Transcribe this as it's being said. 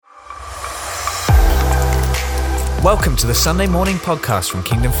Welcome to the Sunday morning podcast from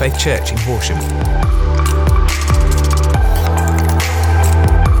Kingdom Faith Church in Horsham.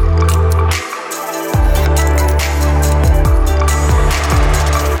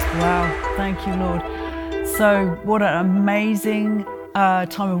 Wow, thank you, Lord. So what an amazing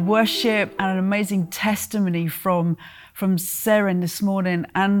time of worship and an amazing testimony from Seren this morning.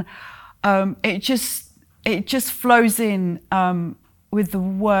 And it just flows in with the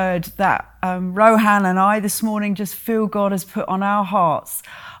word that Rohan and I this morning just feel God has put on our hearts.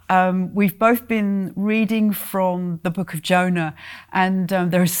 We've both been reading from the book of Jonah, and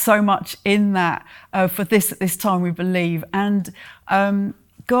there is so much in that for this at this time, we believe. And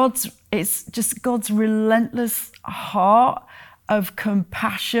it's just God's relentless heart of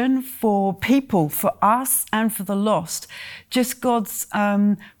compassion for people, for us and for the lost. Just God's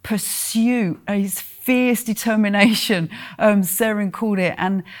pursuit, his fierce determination, Seren called it.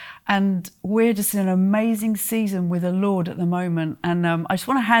 And we're just in an amazing season with the Lord at the moment. And I just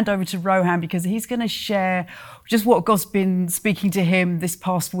want to hand over to Rohan because he's going to share just what God's been speaking to him this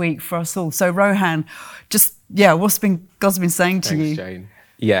past week for us all. So Rohan, what's God's been saying to you? Thanks, Jane.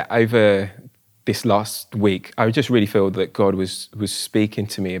 Yeah, over this last week, I just really feel that God was speaking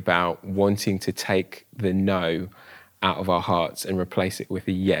to me about wanting to take the no out of our hearts and replace it with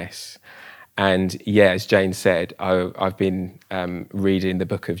a yes. And yeah, as Jane said, I've been reading the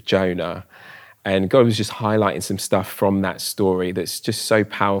book of Jonah, and God was just highlighting some stuff from that story that's just so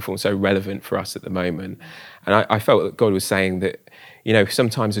powerful and so relevant for us at the moment. And I felt that God was saying that, you know,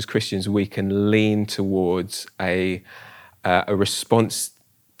 sometimes as Christians we can lean towards a response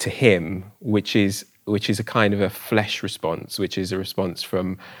to Him, which is a kind of a flesh response, which is a response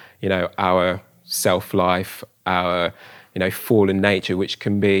from, you know, our self-life, our, you know, fallen nature, which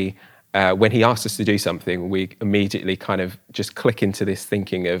can be when He asks us to do something, we immediately kind of just click into this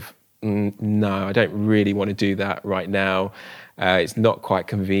thinking of, no, I don't really want to do that right now. It's not quite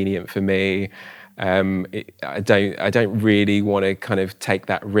convenient for me. I don't really want to kind of take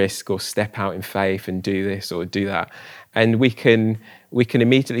that risk or step out in faith and do this or do that. And we can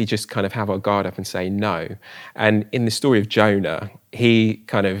immediately just kind of have our guard up and say no. And in the story of Jonah, he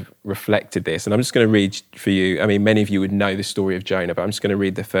kind of reflected this. And I'm just going to read for you. I mean, many of you would know the story of Jonah, but I'm just going to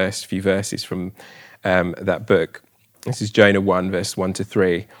read the first few verses from that book. This is Jonah 1, verse 1 to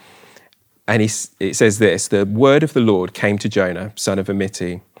 3. And it says this: "The word of the Lord came to Jonah, son of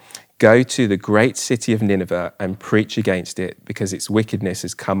Amittai. Go to the great city of Nineveh and preach against it, because its wickedness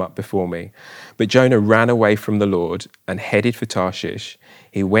has come up before me." But Jonah ran away from the Lord and headed for Tarshish.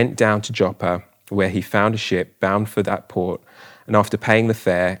 He went down to Joppa, where he found a ship bound for that port. And after paying the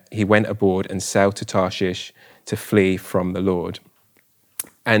fare, he went aboard and sailed to Tarshish to flee from the Lord.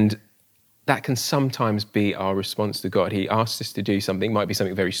 And that can sometimes be our response to God. He asks us to do something. It might be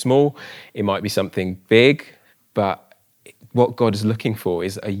something very small. It might be something big, but what God is looking for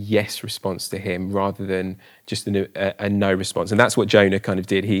is a yes response to Him rather than just a no response. And that's what Jonah kind of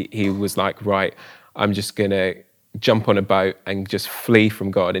did. He was like, right, I'm just going to jump on a boat and just flee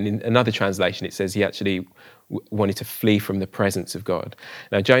from God. And in another translation, it says he actually wanted to flee from the presence of God.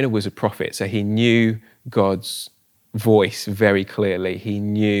 Now, Jonah was a prophet, so he knew God's voice very clearly. He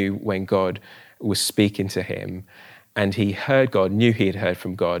knew when God was speaking to him. And he heard God, knew he had heard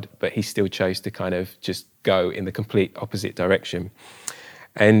from God, but he still chose to kind of just go in the complete opposite direction.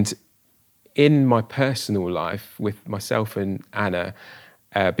 And in my personal life, with myself and Anna,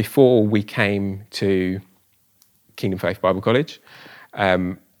 before we came to Kingdom Faith Bible College,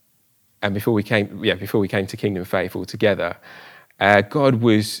 and before we came to Kingdom Faith altogether,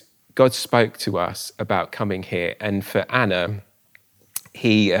 God spoke to us about coming here. And for Anna,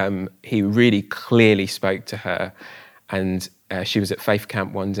 he really clearly spoke to her. And she was at Faith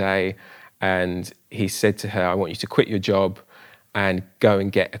Camp one day, and he said to her, "I want you to quit your job and go and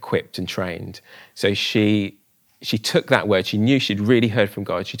get equipped and trained." So she took that word. She knew she'd really heard from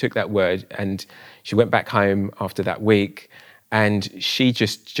God. She took that word and she went back home after that week, and she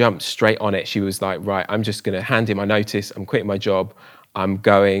just jumped straight on it. She was like, right, I'm just going to hand in my notice. I'm quitting my job. I'm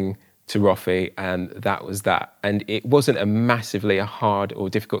going to Roffey, and that was that. And it wasn't a hard or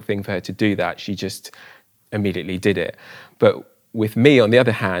difficult thing for her to do that. She just immediately did it. But with me, on the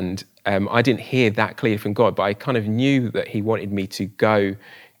other hand, I didn't hear that clearly from God, but I kind of knew that He wanted me to go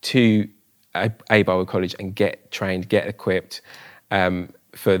to a Bible college and get trained, get equipped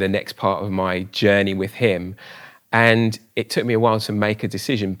for the next part of my journey with Him. And it took me a while to make a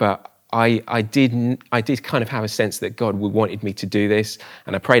decision, but I did kind of have a sense that God wanted me to do this,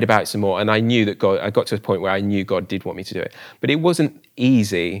 and I prayed about it some more, and I knew that I got to a point where I knew God did want me to do it. But it wasn't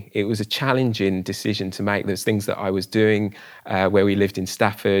easy. It was a challenging decision to make. There's things that I was doing where we lived in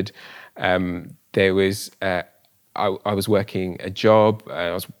Stafford. There was I was working a job.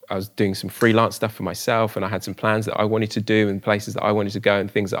 I was doing some freelance stuff for myself, and I had some plans that I wanted to do, and places that I wanted to go, and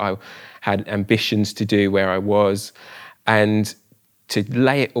things that I had ambitions to do where I was, and to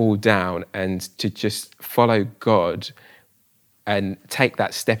lay it all down and to just follow God and take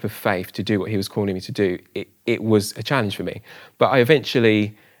that step of faith to do what He was calling me to do. It was a challenge for me, but I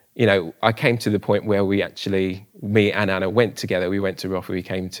eventually, I came to the point where me and Anna went together. We went to Rotherham. We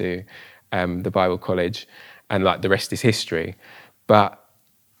came to the Bible College. And like the rest is history. But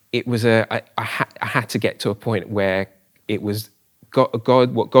it was I had to get to a point where it was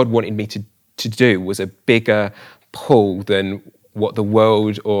God. What God wanted me to do was a bigger pull than what the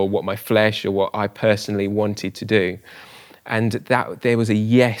world or what my flesh or what I personally wanted to do. And that there was a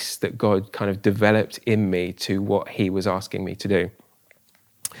yes that God kind of developed in me to what He was asking me to do.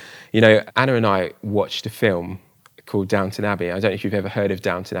 Anna and I watched a film called Downton Abbey. I don't know if you've ever heard of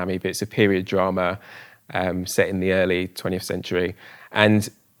Downton Abbey, but it's a period drama set in the early 20th century. And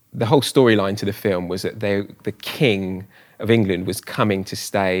the whole storyline to the film was that the King of England was coming to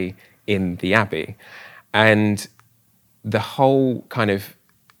stay in the Abbey. And the whole kind of,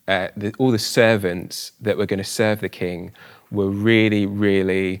 all the servants that were going to serve the King were really,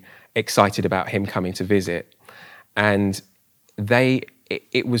 really excited about him coming to visit. And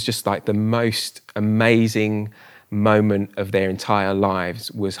it was just like the most amazing moment of their entire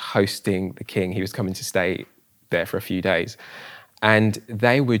lives was hosting the King. He was coming to stay there for a few days. And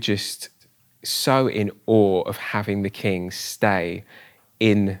they were just so in awe of having the King stay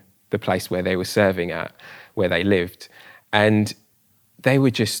in the place where they were serving at, where they lived. And there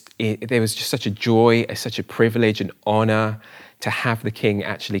was just such a joy, such a privilege and honor to have the King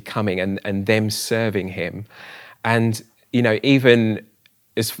actually coming and them serving him. And, even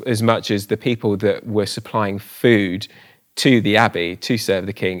as much as the people that were supplying food to the Abbey to serve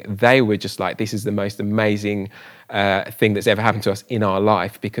the King, they were just like, this is the most amazing thing that's ever happened to us in our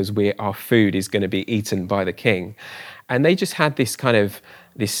life, because our food is going to be eaten by the King. And they just had this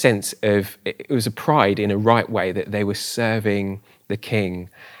sense of, it was a pride in a right way that they were serving the King.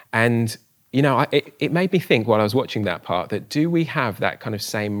 And, it made me think while I was watching that part, that do we have that kind of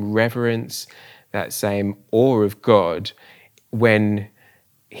same reverence, that same awe of God when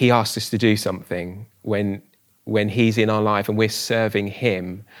He asks us to do something, when He's in our life and we're serving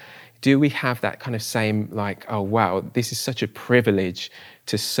Him? Do we have that kind of same, like, oh wow, this is such a privilege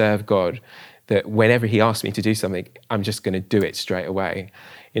to serve God, that whenever He asks me to do something, I'm just going to do it straight away?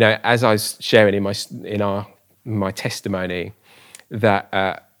 As I was sharing in my testimony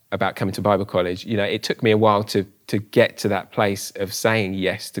that about coming to Bible college, it took me a while to get to that place of saying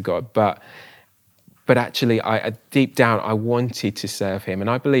yes to God, but actually, deep down, I wanted to serve Him. And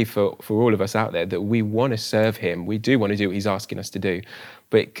I believe for all of us out there that we want to serve Him. We do want to do what He's asking us to do.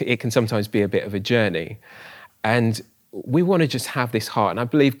 But it can sometimes be a bit of a journey. And we want to just have this heart. And I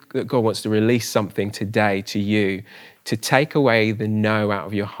believe that God wants to release something today to you, to take away the no out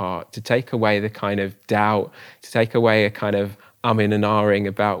of your heart, to take away the kind of doubt, to take away a kind of umming and ahhing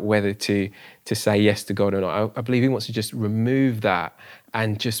about whether to say yes to God or not. I believe He wants to just remove that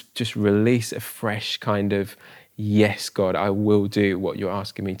and just release a fresh kind of, yes, God, I will do what you're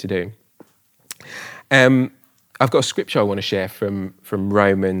asking me to do. I've got a scripture I want to share from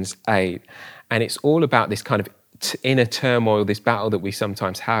Romans 8, and it's all about this kind of inner turmoil, this battle that we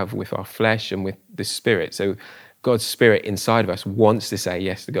sometimes have with our flesh and with the Spirit. So God's Spirit inside of us wants to say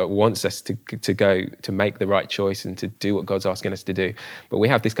yes to God, wants us to go to make the right choice and to do what God's asking us to do. But we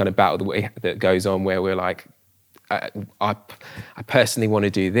have this kind of battle that goes on where we're like, I personally want to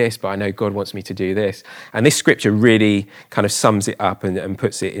do this, but I know God wants me to do this. And this scripture really kind of sums it up and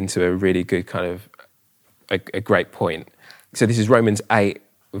puts it into a really good kind of a great point. So this is Romans 8,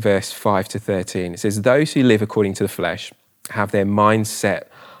 verse 5 to 13. It says, those who live according to the flesh have their mind set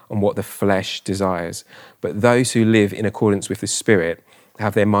on what the flesh desires, but those who live in accordance with the Spirit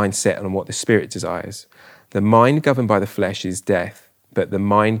have their mind set on what the Spirit desires. The mind governed by the flesh is death, but the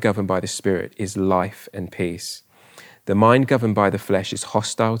mind governed by the Spirit is life and peace. The mind governed by the flesh is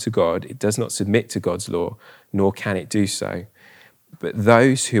hostile to God. It does not submit to God's law, nor can it do so. But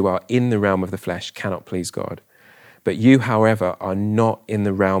those who are in the realm of the flesh cannot please God. But you, however, are not in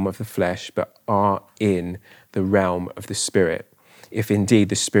the realm of the flesh, but are in the realm of the Spirit, if indeed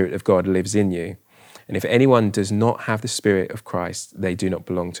the Spirit of God lives in you. And if anyone does not have the Spirit of Christ, they do not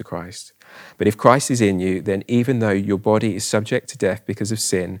belong to Christ. But if Christ is in you, then even though your body is subject to death because of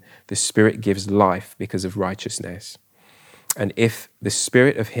sin, the Spirit gives life because of righteousness. And if the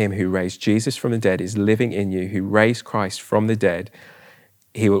Spirit of Him who raised Jesus from the dead is living in you, who raised Christ from the dead,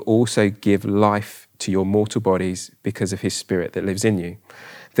 He will also give life to your mortal bodies because of His Spirit that lives in you.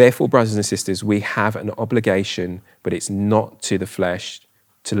 Therefore, brothers and sisters, we have an obligation, but it's not to the flesh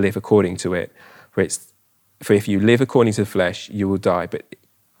to live according to it. For if you live according to the flesh, you will die.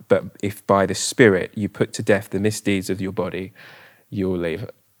 But if by the Spirit you put to death the misdeeds of your body, you will live.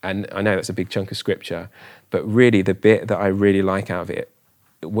 And I know that's a big chunk of scripture, but really the bit that I really like out of it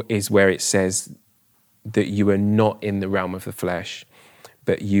is where it says that you are not in the realm of the flesh,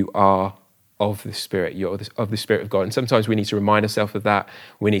 but you are of the Spirit. You're of the Spirit of God. And sometimes we need to remind ourselves of that.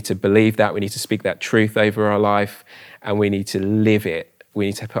 We need to believe that. We need to speak that truth over our life, and we need to live it. We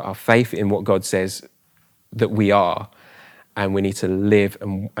need to put our faith in what God says that we are, and we need to live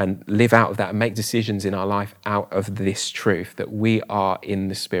and live out of that and make decisions in our life out of this truth that we are in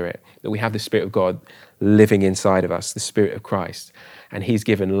the Spirit, that we have the Spirit of God living inside of us, the Spirit of Christ. And he's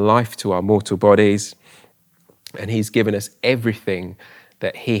given life to our mortal bodies, and he's given us everything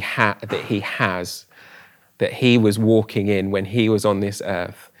that he has, that he was walking in when he was on this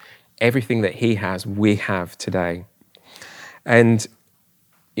earth. Everything that he has, we have today. And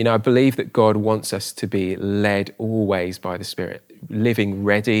I believe that God wants us to be led always by the Spirit, living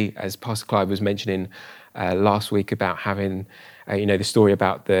ready, as Pastor Clive was mentioning last week about having, the story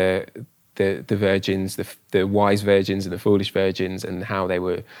about the virgins, the wise virgins and the foolish virgins, and how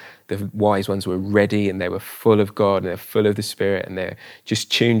the wise ones were ready and they were full of God and they're full of the Spirit and they're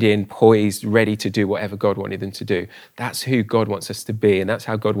just tuned in, poised, ready to do whatever God wanted them to do. That's who God wants us to be, and that's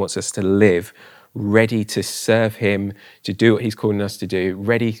how God wants us to live, ready to serve him, to do what he's calling us to do,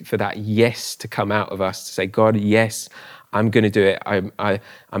 ready for that yes to come out of us, to say, God, yes, I'm going to do it.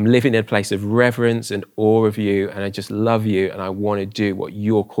 I'm living in a place of reverence and awe of you, and I just love you, and I want to do what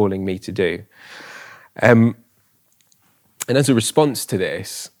you're calling me to do. And as a response to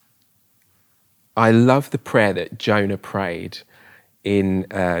this, I love the prayer that Jonah prayed in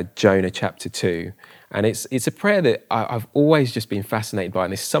Jonah chapter 2. And it's a prayer that I've always just been fascinated by,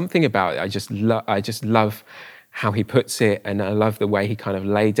 and there's something about it. I just love how he puts it, and I love the way he kind of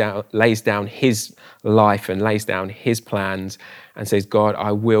lays down his life and lays down his plans and says, God,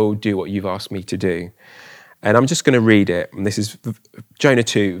 I will do what you've asked me to do. And I'm just going to read it. And this is Jonah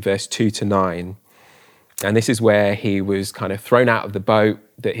 2, verse 2-9. And this is where he was kind of thrown out of the boat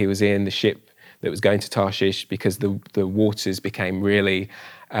that he was in, the ship that was going to Tarshish, because the waters became really,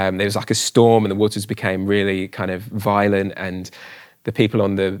 there was like a storm, and the waters became really kind of violent, and the people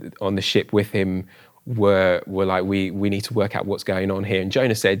on the ship with him were like, we need to work out what's going on here. And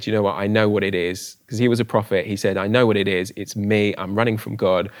Jonah said, you know what, I know what it is, because he was a prophet. He said, I know what it is. It's me. I'm running from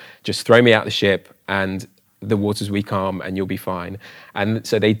God. Just throw me out the ship and the waters will be calm and you'll be fine. And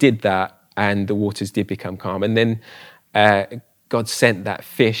so they did that, and the waters did become calm. And then God sent that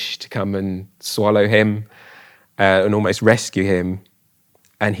fish to come and swallow him and almost rescue him.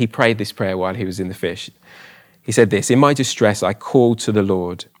 And he prayed this prayer while he was in the fish. He said this, in my distress, I called to the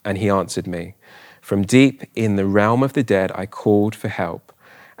Lord, and he answered me. From deep in the realm of the dead, I called for help,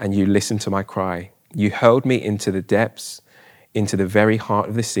 and you listened to my cry. You hurled me into the depths, into the very heart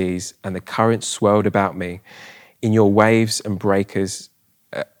of the seas, and the currents swirled about me. In your waves and breakers,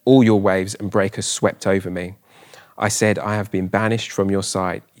 all your waves and breakers swept over me. I said, I have been banished from your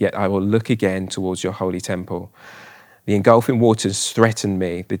sight, yet I will look again towards your holy temple. The engulfing waters threatened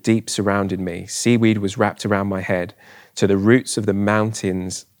me, the deep surrounded me, seaweed was wrapped around my head. To the roots of the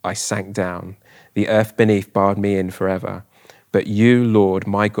mountains I sank down. The earth beneath barred me in forever. But you, Lord,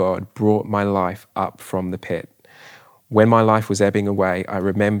 my God, brought my life up from the pit. When my life was ebbing away, I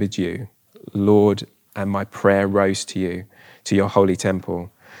remembered you, Lord, and my prayer rose to you, to your holy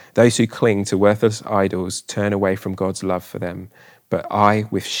temple. Those who cling to worthless idols turn away from God's love for them. But I,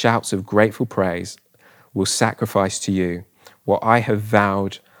 with shouts of grateful praise, will sacrifice to you. What I have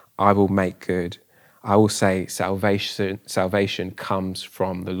vowed, I will make good. I will say salvation comes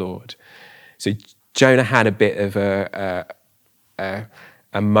from the Lord. So Jonah had a bit of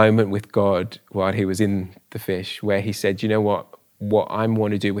a moment with God while he was in the fish, where he said, you know what I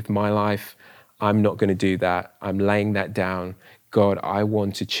want to do with my life, I'm not going to do that. I'm laying that down. God, I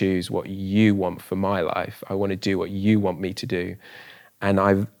want to choose what you want for my life. I want to do what you want me to do. And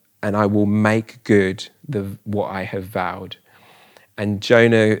I will make good what I have vowed. And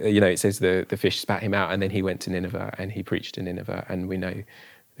Jonah, it says the fish spat him out, and then he went to Nineveh and he preached in Nineveh. And we know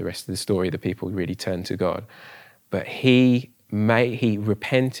the rest of the story, the people really turned to God. But he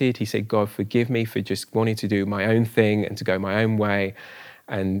repented. He said, God, forgive me for just wanting to do my own thing and to go my own way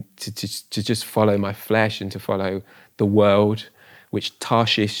and to just follow my flesh and to follow the world, which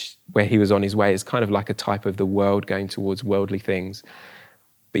Tarshish, where he was on his way, is kind of like a type of the world, going towards worldly things.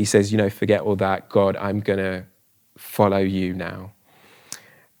 But he says, forget all that. God, I'm going to follow you now.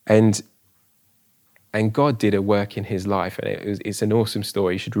 And And God did a work in his life, and it's an awesome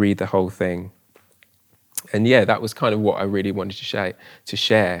story. You should read the whole thing. And yeah, that was kind of what I really wanted to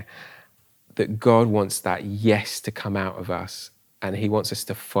share, that God wants that yes to come out of us, and he wants us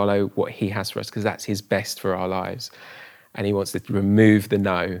to follow what he has for us, because that's his best for our lives. And he wants to remove the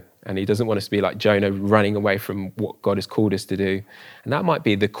no, and he doesn't want us to be like Jonah, running away from what God has called us to do. And that might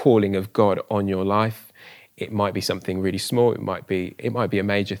be the calling of God on your life. It might be something really small, it might be a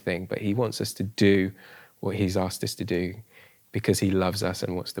major thing, but he wants us to do what he's asked us to do because he loves us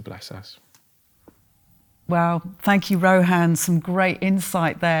and wants to bless us. Wow, thank you, Rohan. Some great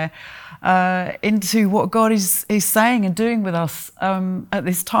insight there into what God is saying and doing with us at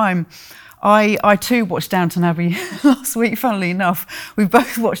this time. I too watched Downton Abbey last week, funnily enough. We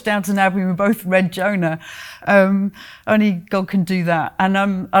both watched Downton Abbey and we both read Jonah. Only God can do that. And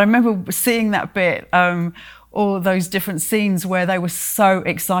I remember seeing that bit, all those different scenes where they were so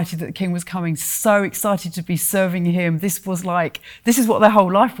excited that the king was coming, so excited to be serving him. This is what their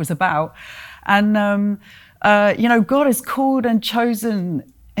whole life was about. And, God has called and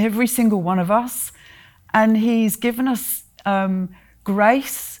chosen every single one of us, and he's given us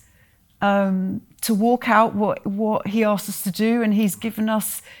grace to walk out what he asks us to do, and he's given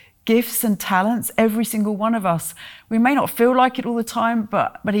us gifts and talents, every single one of us. We may not feel like it all the time,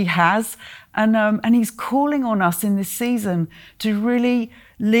 but he has, and he's calling on us in this season to really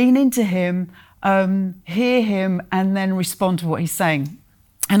lean into him, hear him, and then respond to what he's saying.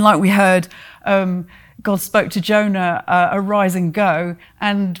 And like we heard, God spoke to Jonah, arise and go,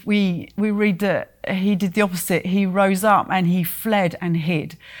 and we read that he did the opposite. He rose up and he fled and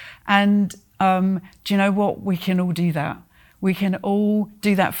hid. And do you know what? We can all do that. We can all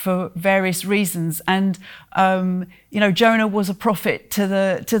do that for various reasons. And Jonah was a prophet to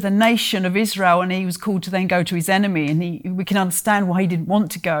the nation of Israel, and he was called to then go to his enemy. And we can understand why he didn't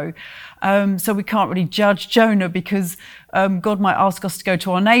want to go. So we can't really judge Jonah, because God might ask us to go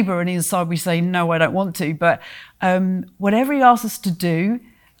to our neighbour, and inside we say, no, I don't want to. But whatever he asks us to do,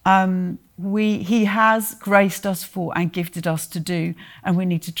 he has graced us for and gifted us to do, and we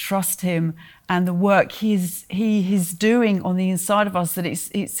need to trust him and the work he is doing on the inside of us, that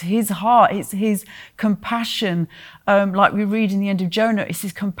it's his heart, it's his compassion, like we read in the end of Jonah, it's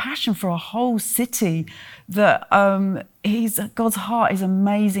his compassion for a whole city, that God's heart is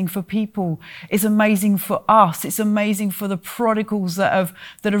amazing for people, it's amazing for us, it's amazing for the prodigals that have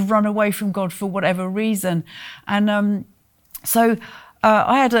run away from God for whatever reason. And so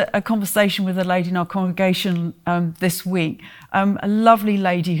I had a conversation with a lady in our congregation this week, a lovely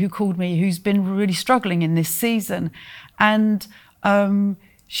lady who called me, who's been really struggling in this season. And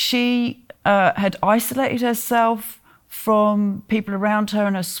she had isolated herself from people around her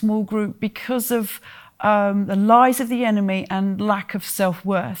in a small group because of the lies of the enemy and lack of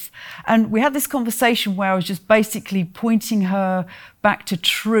self-worth. And we had this conversation where I was just basically pointing her back to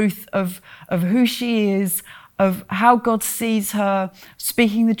truth of who she is, of how God sees her,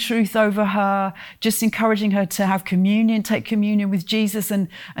 speaking the truth over her, just encouraging her to have communion, take communion with Jesus, and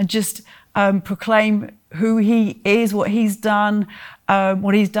just proclaim who he is, what he's done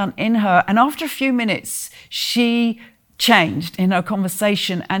in her. And after a few minutes, she changed in her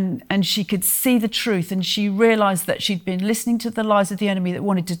conversation, and she could see the truth, and she realized that she'd been listening to the lies of the enemy that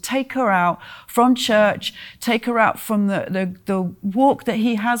wanted to take her out from church, take her out from the walk that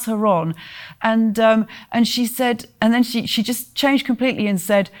he has her on. And she said, and then she just changed completely and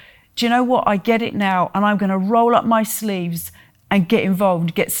said, do you know what, I get it now, and I'm going to roll up my sleeves and get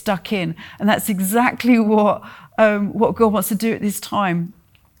involved, get stuck in. And that's exactly what God wants to do at this time,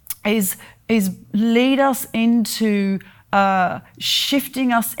 is lead us into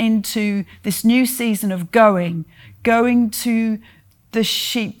shifting us into this new season of going to the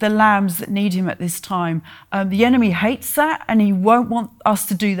sheep, the lambs that need him at this time. The enemy hates that, and he won't want us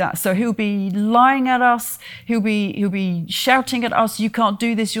to do that. So he'll be lying at us, he'll be shouting at us, you can't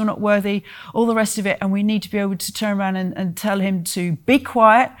do this, you're not worthy, all the rest of it. And we need to be able to turn around and tell him to be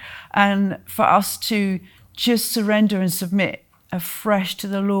quiet, and for us to just surrender and submit afresh to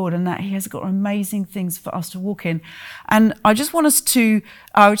the Lord, and that he has got amazing things for us to walk in. And I just want to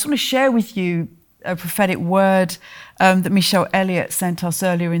share with you a prophetic word that Michelle Elliott sent us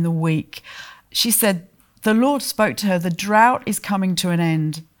earlier in the week. She said, the Lord spoke to her, the drought is coming to an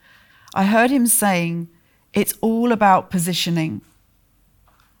end. I heard him saying, it's all about positioning.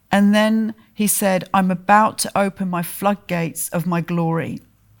 And then he said, I'm about to open my floodgates of my glory.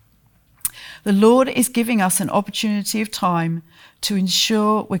 The Lord is giving us an opportunity of time to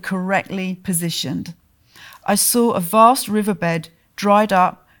ensure we're correctly positioned. I saw a vast riverbed, dried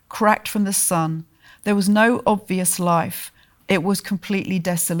up, cracked from the sun. There was no obvious life. It was completely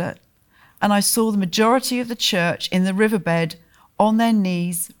desolate. and I saw the majority of the church in the riverbed on their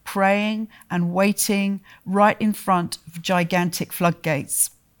knees, praying and waiting right in front of gigantic floodgates.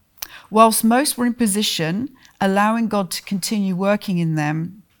 Whilst most were in position, allowing God to continue working in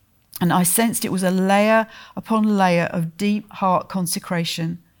them, and I sensed it was a layer upon layer of deep heart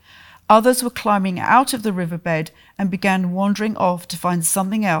consecration. Others were climbing out of the riverbed and began wandering off to find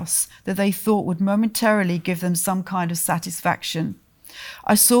something else that they thought would momentarily give them some kind of satisfaction.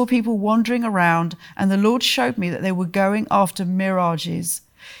 I saw people wandering around, and the Lord showed me that they were going after mirages.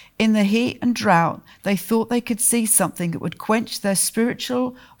 In the heat and drought, they thought they could see something that would quench their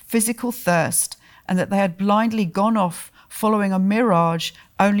spiritual, physical thirst, and that they had blindly gone off following a mirage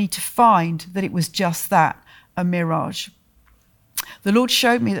only to find that it was just that, a mirage. The Lord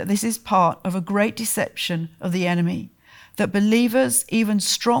showed me that this is part of a great deception of the enemy, that believers, even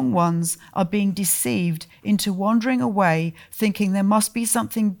strong ones, are being deceived into wandering away, thinking there must be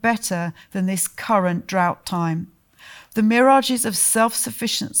something better than this current drought time. The mirages of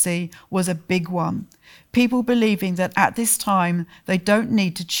self-sufficiency was a big one. People believing that at this time they don't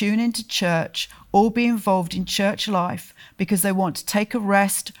need to tune into church or be involved in church life because they want to take a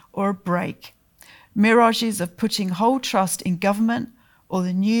rest or a break. Mirages of putting whole trust in government or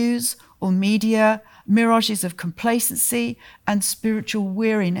the news or media, mirages of complacency and spiritual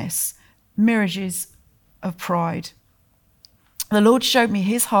weariness, mirages of pride. The Lord showed me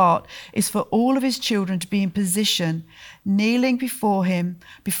his heart is for all of his children to be in position, kneeling before him,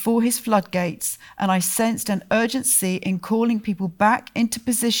 before his floodgates, and I sensed an urgency in calling people back into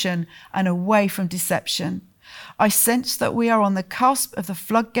position and away from deception. I sense that we are on the cusp of the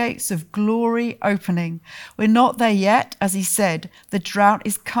floodgates of glory opening. We're not there yet, as he said, the drought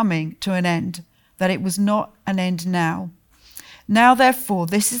is coming to an end, that it was not an end now. Now, therefore,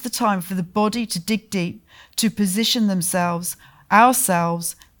 this is the time for the body to dig deep, to position themselves,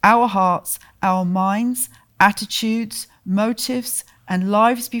 ourselves, our hearts, our minds, attitudes, motives, and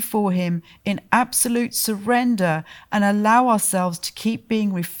lives before him in absolute surrender, and allow ourselves to keep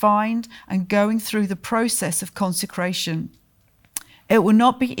being refined and going through the process of consecration. It will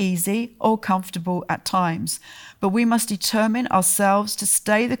not be easy or comfortable at times, but we must determine ourselves to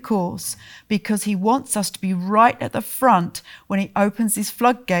stay the course, because he wants us to be right at the front when he opens his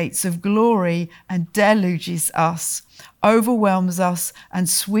floodgates of glory and deluges us, overwhelms us, and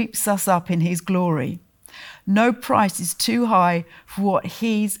sweeps us up in his glory. No price is too high for what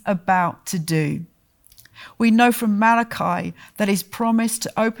he's about to do. We know from Malachi that his promise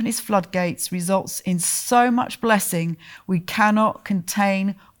to open his floodgates results in so much blessing we cannot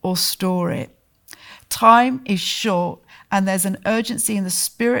contain or store it. Time is short, and there's an urgency in the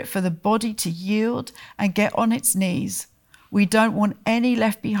spirit for the body to yield and get on its knees. We don't want any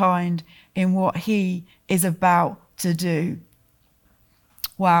left behind in what he is about to do.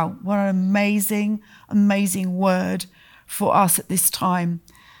 Wow, what an amazing, amazing word for us at this time.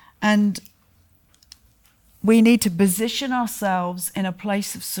 And we need to position ourselves in a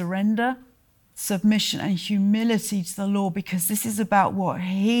place of surrender, submission, and humility to the Lord, because this is about what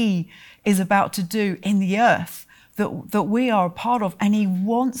he is about to do in the earth that we are a part of, and he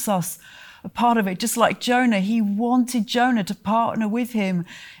wants us a part of it. Just like Jonah, he wanted Jonah to partner with him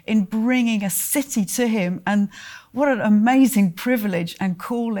in bringing a city to him. And what an amazing privilege and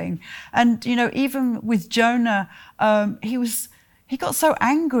calling. And, you know, even with Jonah, he got so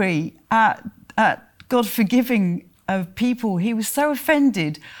angry at God forgiving of people. He was so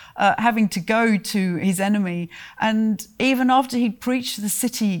offended having to go to his enemy. And even after he preached to the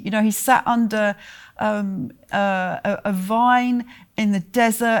city, you know, he sat under a vine in the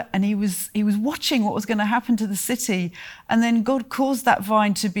desert, and he was watching what was going to happen to the city. And then God caused that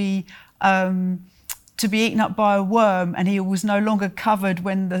vine to be eaten up by a worm, and he was no longer covered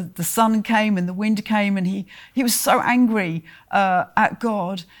when the sun came and the wind came, and he was so angry at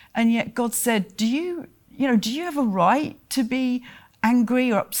God. And yet God said, do you have a right to be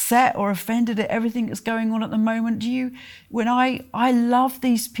angry or upset or offended at everything that's going on at the moment? When I love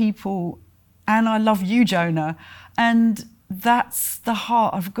these people, and I love you, Jonah, and that's the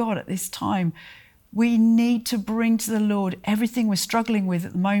heart of God at this time. We need to bring to the Lord everything we're struggling with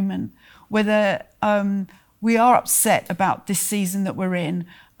at the moment, whether we are upset about this season that we're in.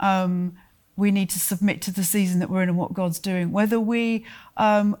 We need to submit to the season that we're in and what God's doing. Whether we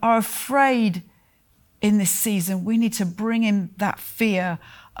are afraid in this season, we need to bring him that fear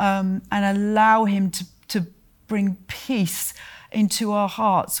and allow him to bring peace into our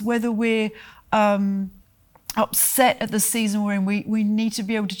hearts. Whether we're upset at the season we're in, we need to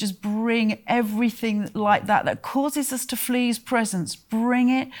be able to just bring everything like that causes us to flee his presence, bring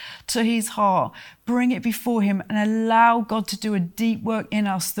it to his heart, bring it before him, and allow God to do a deep work in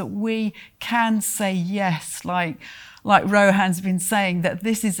us that we can say yes, like Rohan's been saying, that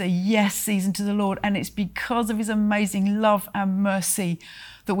this is a yes season to the Lord, and it's because of his amazing love and mercy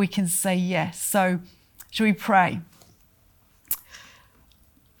that we can say yes. So, shall we pray?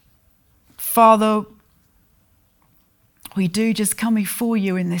 Father, we do just come before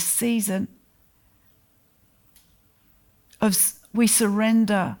you in this season of we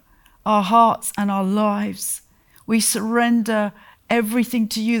surrender our hearts and our lives. We surrender everything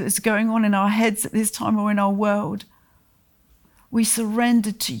to you that's going on in our heads at this time or in our world. We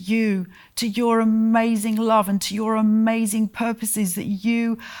surrender to you, to your amazing love and to your amazing purposes that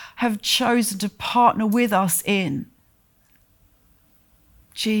you have chosen to partner with us in.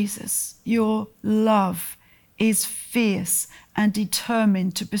 Jesus, your love is fierce and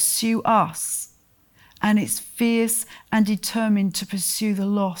determined to pursue us, and it's fierce and determined to pursue the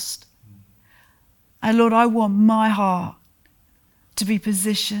lost. And Lord, I want my heart to be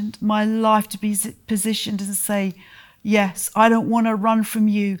positioned, my life to be positioned and say, yes, I don't want to run from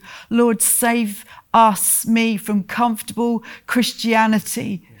you. Lord, save me from comfortable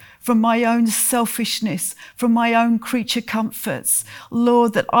Christianity, from my own selfishness, from my own creature comforts.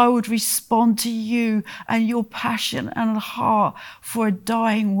 Lord, that I would respond to you and your passion and heart for a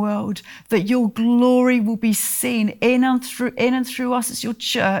dying world, that your glory will be seen in and through us as your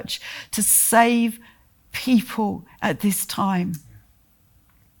church to save people at this time.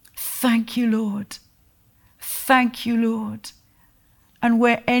 Thank you, Lord. Thank you, Lord. And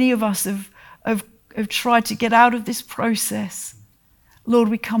where any of us have tried to get out of this process, Lord,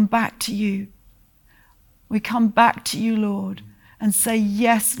 we come back to you. We come back to you, Lord, and say,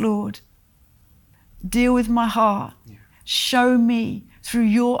 yes, Lord, deal with my heart. Yeah. Show me through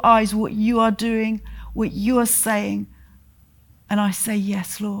your eyes what you are doing, what you are saying. And I say,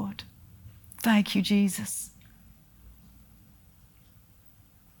 yes, Lord. Thank you, Jesus.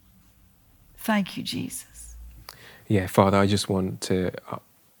 Thank you, Jesus. Yeah, Father, I just want to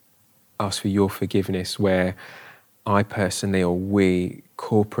ask for your forgiveness where I personally or we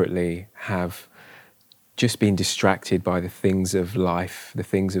corporately have just been distracted by the things of life, the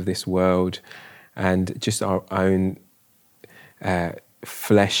things of this world, and just our own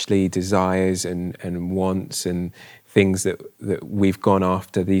fleshly desires and wants and things that we've gone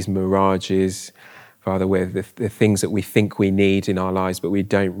after, these mirages, Father, where the things that we think we need in our lives, but we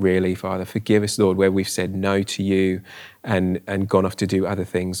don't really, Father. Forgive us, Lord, where we've said no to you and gone off to do other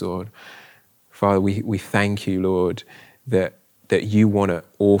things, Lord. Father, we thank you, Lord, that you want to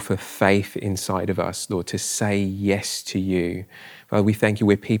offer faith inside of us, Lord, to say yes to you. Father, we thank you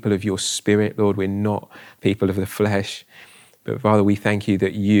we're people of your spirit, Lord. We're not people of the flesh. But Father, we thank you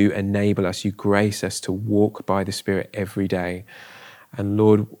that you enable us, you grace us to walk by the Spirit every day. And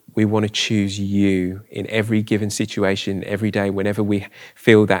Lord, we want to choose you in every given situation, every day, whenever we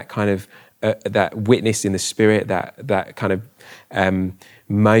feel that kind of that witness in the Spirit, that kind of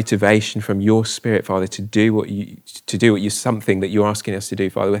motivation from your Spirit, Father, to do something that you're asking us to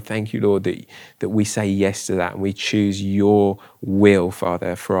do, Father. We thank you, Lord, that we say yes to that and we choose your will,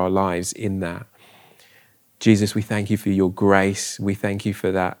 Father, for our lives in that. Jesus, we thank you for your grace. We thank you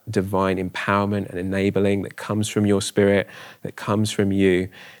for that divine empowerment and enabling that comes from your Spirit, that comes from you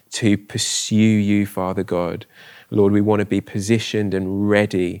to pursue you, Father God. Lord, we want to be positioned and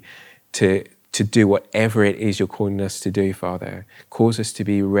ready to do whatever it is you're calling us to do, Father. Cause us to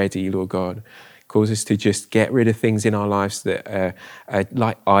be ready, Lord God. Cause us to just get rid of things in our lives that are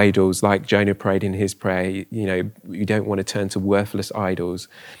like idols, like Jonah prayed in his prayer. You know, we don't want to turn to worthless idols.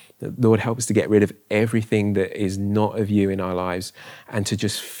 Lord, help us to get rid of everything that is not of you in our lives and to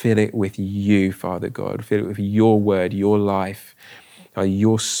just fill it with you, Father God. Fill it with your word, your life,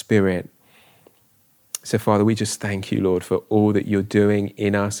 your Spirit. So, Father, we just thank you, Lord, for all that you're doing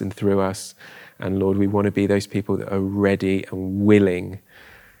in us and through us. And Lord, we want to be those people that are ready and willing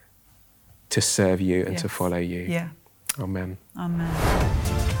to serve you and to follow you. Yeah. Amen. Amen.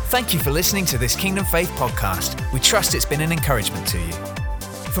 Thank you for listening to this Kingdom Faith podcast. We trust it's been an encouragement to you.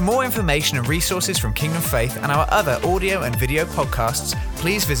 For more information and resources from Kingdom Faith and our other audio and video podcasts,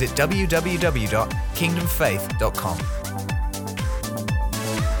 please visit www.kingdomfaith.com.